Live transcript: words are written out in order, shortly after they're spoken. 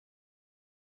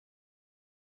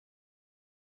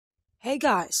Hey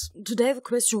guys, today the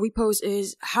question we pose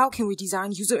is, how can we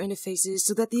design user interfaces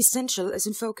so that the essential is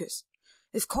in focus?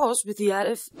 Of course, with the aid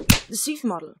of the SEEV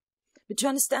model. But to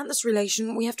understand this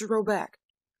relation, we have to roll back.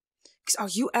 Because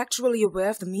are you actually aware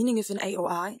of the meaning of an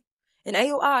AOI? An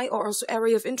AOI, or also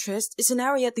area of interest, is an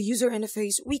area at the user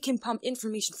interface we can pump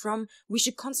information from we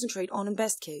should concentrate on in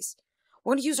best case.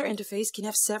 One user interface can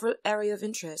have several area of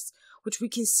interest, which we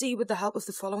can see with the help of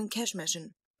the following cache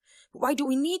meshing. But why do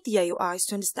we need the AOIs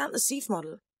to understand the SEEV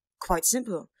model? Quite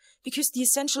simple, because the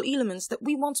essential elements that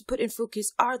we want to put in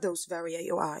focus are those very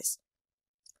AOIs.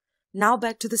 Now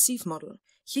back to the SEEV model.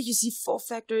 Here you see 4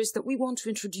 factors that we want to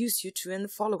introduce you to in the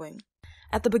following.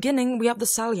 At the beginning we have the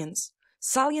salience.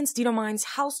 Salience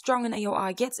determines how strong an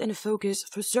AOI gets into focus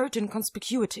through certain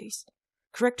conspicuities.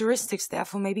 Characteristics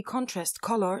therefore may be contrast,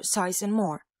 color, size and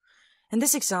more. In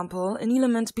this example, an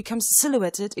element becomes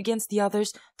silhouetted against the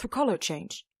others through color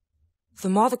change. The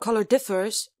more the color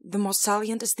differs, the more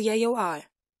salient is the AOI.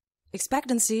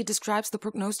 Expectancy describes the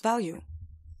prognosed value.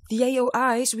 The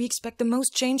AOIs we expect the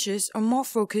most changes are more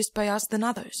focused by us than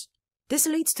others. This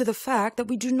leads to the fact that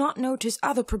we do not notice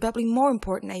other probably more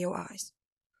important AOIs.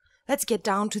 Let's get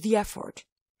down to the effort.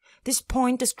 This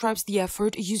point describes the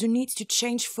effort a user needs to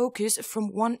change focus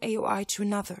from one AOI to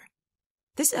another.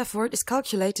 This effort is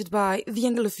calculated by the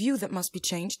angle of view that must be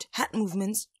changed, head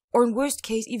movements, or in worst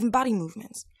case even body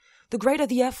movements. The greater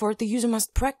the effort the user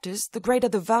must practice, the greater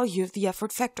the value of the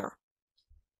effort factor.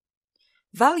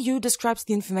 Value describes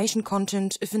the information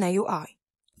content of an AOI.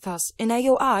 Thus, an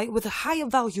AOI with a higher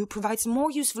value provides more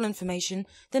useful information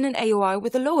than an AOI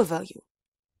with a lower value.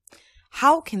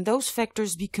 How can those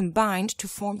factors be combined to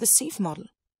form the SEEV model?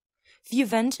 The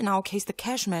event, in our case the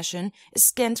cache meshing, is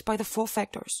scanned by the 4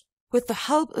 factors. With the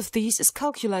help of these is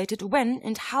calculated when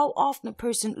and how often a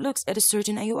person looks at a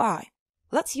certain AOI.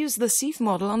 Let's use the SEEV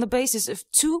model on the basis of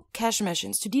 2 cache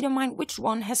meshings to determine which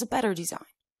one has a better design.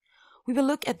 We will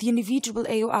look at the individual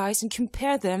AOIs and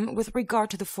compare them with regard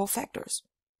to the 4 factors.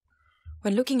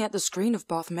 When looking at the screen of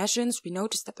both meshings, we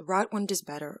notice that the right one does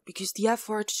better, because the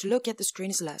effort to look at the screen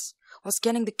is less. While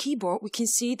scanning the keyboard, we can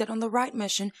see that on the right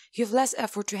meshing you have less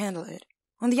effort to handle it.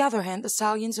 On the other hand, the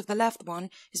salience of the left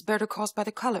one is better caused by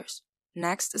the colors.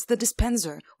 Next is the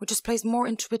dispenser, which is placed more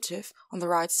intuitive on the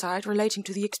right side relating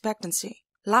to the expectancy.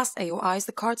 Last AOI is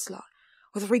the card slot.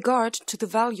 With regard to the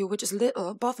value, which is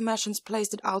little, both meshings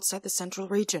placed it outside the central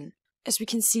region. As we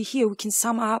can see here, we can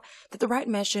sum up that the right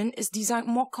meshing is designed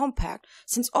more compact,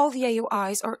 since all the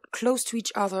AOIs are close to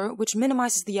each other, which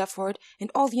minimizes the effort, and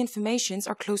all the informations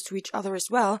are close to each other as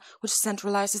well, which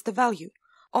centralizes the value.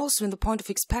 Also, in the point of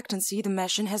expectancy, the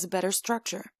meshing has a better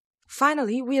structure.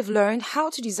 Finally, we have learned how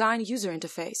to design a user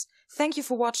interface. Thank you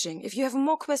for watching. If you have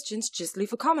more questions, just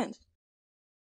leave a comment.